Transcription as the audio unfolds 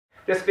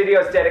This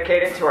video is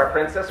dedicated to our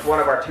princess,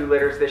 one of our 2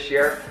 litters this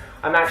year.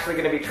 I'm actually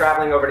going to be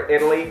traveling over to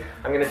Italy.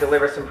 I'm going to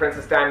deliver some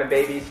Princess Diamond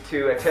babies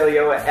to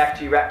Attilio at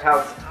FG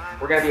Reptiles.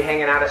 We're going to be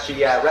hanging out at the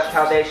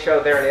Reptile Day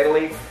show there in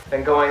Italy,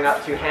 then going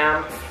up to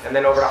Ham, and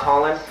then over to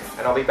Holland,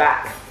 and I'll be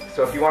back.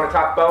 So if you want to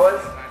talk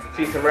boas,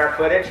 see some rare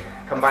footage,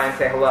 come by and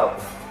say hello.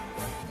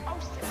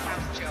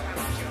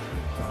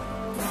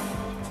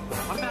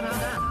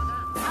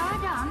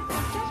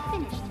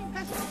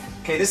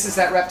 Okay, this is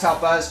that reptile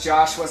buzz.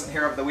 Josh wasn't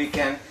here over the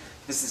weekend.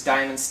 This is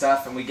diamond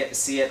stuff and we get to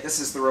see it.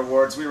 This is the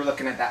rewards. We were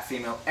looking at that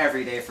female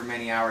every day for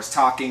many hours,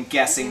 talking,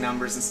 guessing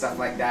numbers and stuff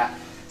like that.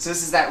 So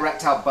this is that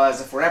reptile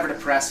buzz. If we're ever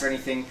depressed or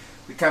anything,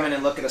 we come in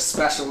and look at a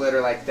special litter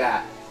like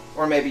that.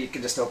 Or maybe you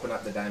can just open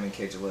up the diamond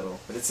cage a little.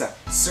 But it's a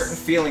certain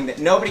feeling that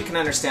nobody can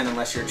understand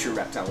unless you're a true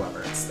reptile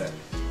lover. It's the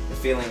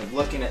feeling of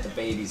looking at the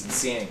babies and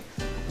seeing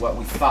what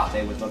we thought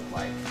they would look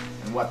like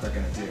and what they're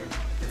going to do.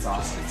 It's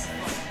awesome.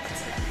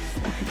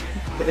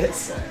 It is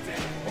sad.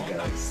 It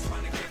goes.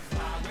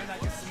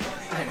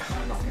 I know,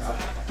 I'm not gonna.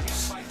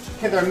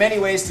 Okay, there are many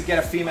ways to get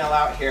a female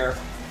out here.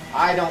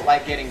 I don't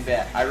like getting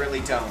bit. I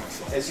really don't.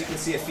 As you can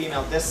see, a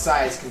female this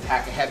size can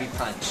pack a heavy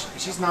punch.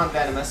 She's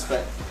non-venomous,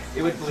 but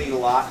it would bleed a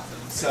lot.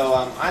 So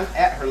I'm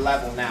at her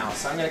level now.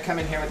 So I'm going to come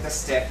in here with this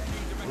stick,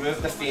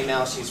 remove the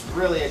female. She's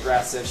really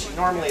aggressive. She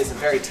normally is a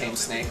very tame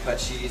snake, but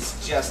she's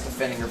just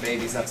defending her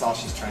babies. That's all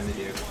she's trying to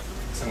do.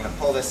 So I'm going to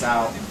pull this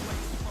out,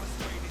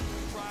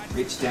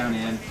 reach down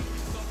in.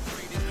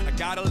 I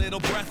got a little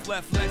breath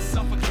left, less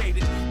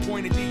suffocated.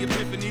 Pointed the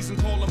epiphanies and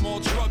call them all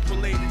drug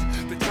related.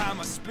 The time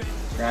I spent.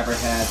 Grab her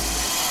head.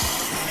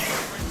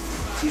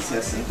 She's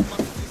hissing.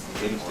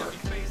 Baby's work.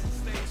 Okay.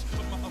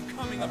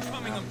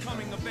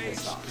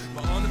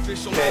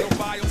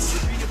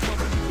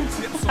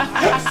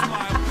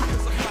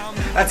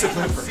 That's a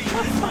blooper.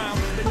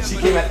 She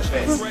came at the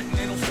face.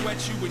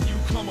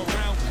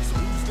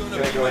 I'm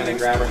gonna go in and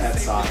grab her head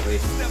softly.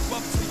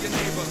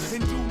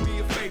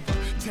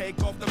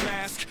 Take off the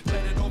mask,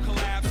 let it all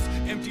collapse.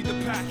 Empty the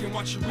pack and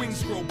watch your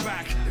wings grow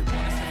back.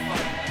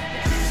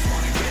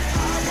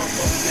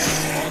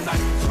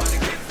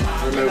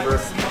 Remove her.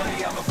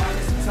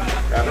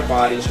 Grab her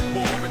body. She's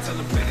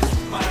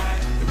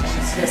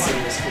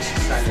hissing this because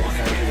she's trying to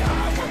defend me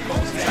out.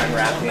 She's trying to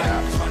wrap me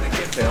up.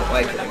 They don't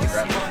like it when you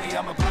grab me.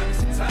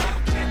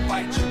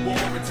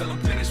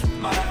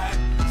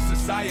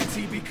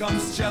 Society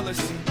becomes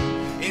jealousy.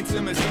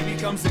 Intimacy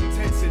becomes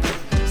intensity.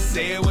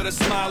 Say it with a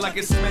smile like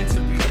it's meant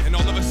to be. And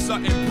all of a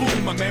sudden,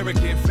 boom,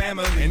 American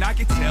family. And I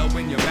can tell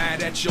when you're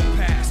mad at your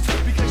past,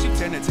 because you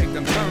tend to take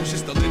them turns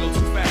just a little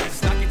too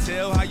fast. I can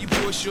tell how you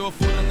push your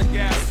foot on the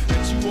gas,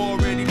 that you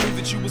already knew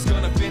that you was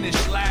gonna finish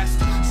last.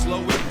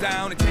 Slow it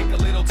down and take a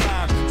little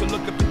time to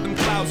look up at them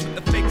clouds with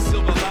the fake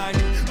silver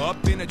lining.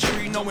 Up in a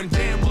tree knowing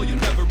damn well you'll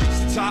never reach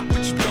the top,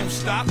 but you don't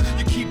stop,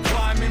 you keep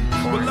climbing.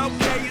 Well,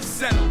 okay, it's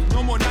settled.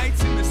 No more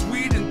nights in this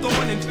weed and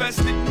thorn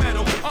infested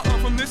meadow.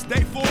 From this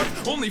day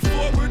forth, only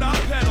forward I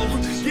pedal.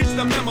 Gets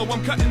the memo,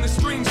 I'm cutting the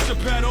strings to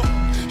pedal.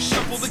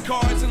 Shuffle the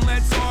cards and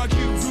let's argue.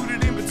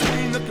 Rooted in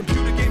between the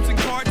computer games and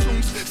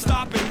cartoons.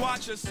 Stop and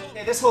watch us.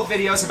 Okay, this whole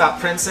video is about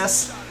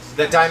Princess,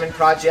 the Diamond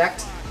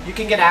Project. You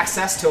can get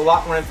access to a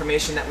lot more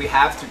information that we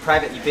have through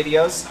private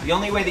videos. The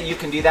only way that you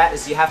can do that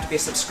is you have to be a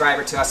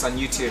subscriber to us on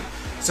YouTube.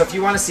 So if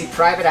you want to see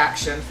private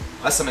action,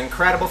 some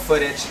incredible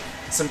footage,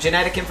 some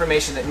genetic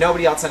information that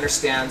nobody else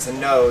understands and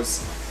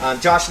knows,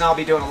 Josh and I will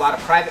be doing a lot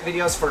of private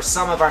videos for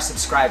some of our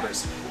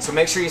subscribers. So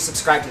make sure you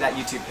subscribe to that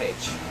YouTube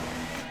page.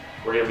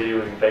 We're going to be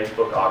doing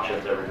Facebook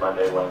auctions every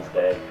Monday,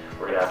 Wednesday.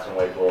 We're going to have some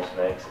way cool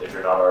snakes. If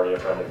you're not already a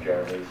friend of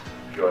Jeremy's,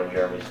 join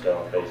Jeremy's Still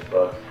on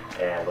Facebook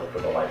and look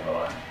for the light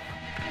boa.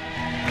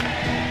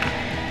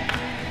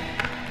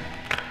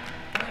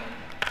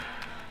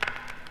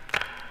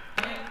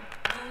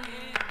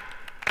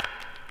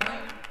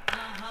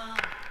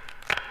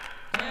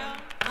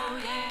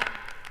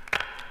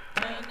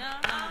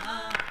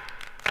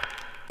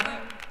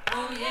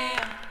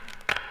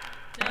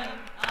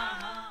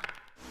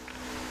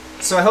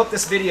 So I hope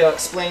this video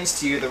explains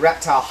to you the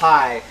reptile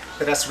high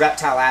that us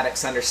reptile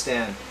addicts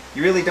understand.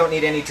 You really don't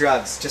need any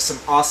drugs, just some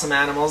awesome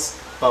animals,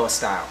 boa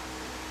style.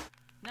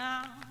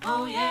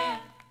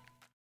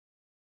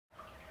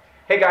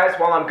 Hey guys,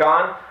 while I'm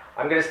gone,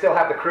 I'm going to still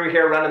have the crew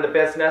here running the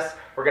business.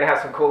 We're going to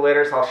have some cool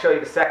litters. I'll show you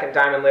the second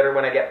diamond litter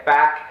when I get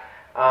back.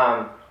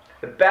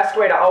 The best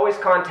way to always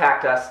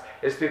contact us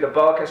is through the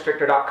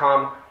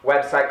boaconstrictor.com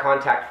website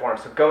contact form.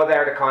 So go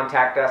there to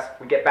contact us.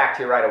 We get back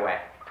to you right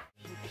away.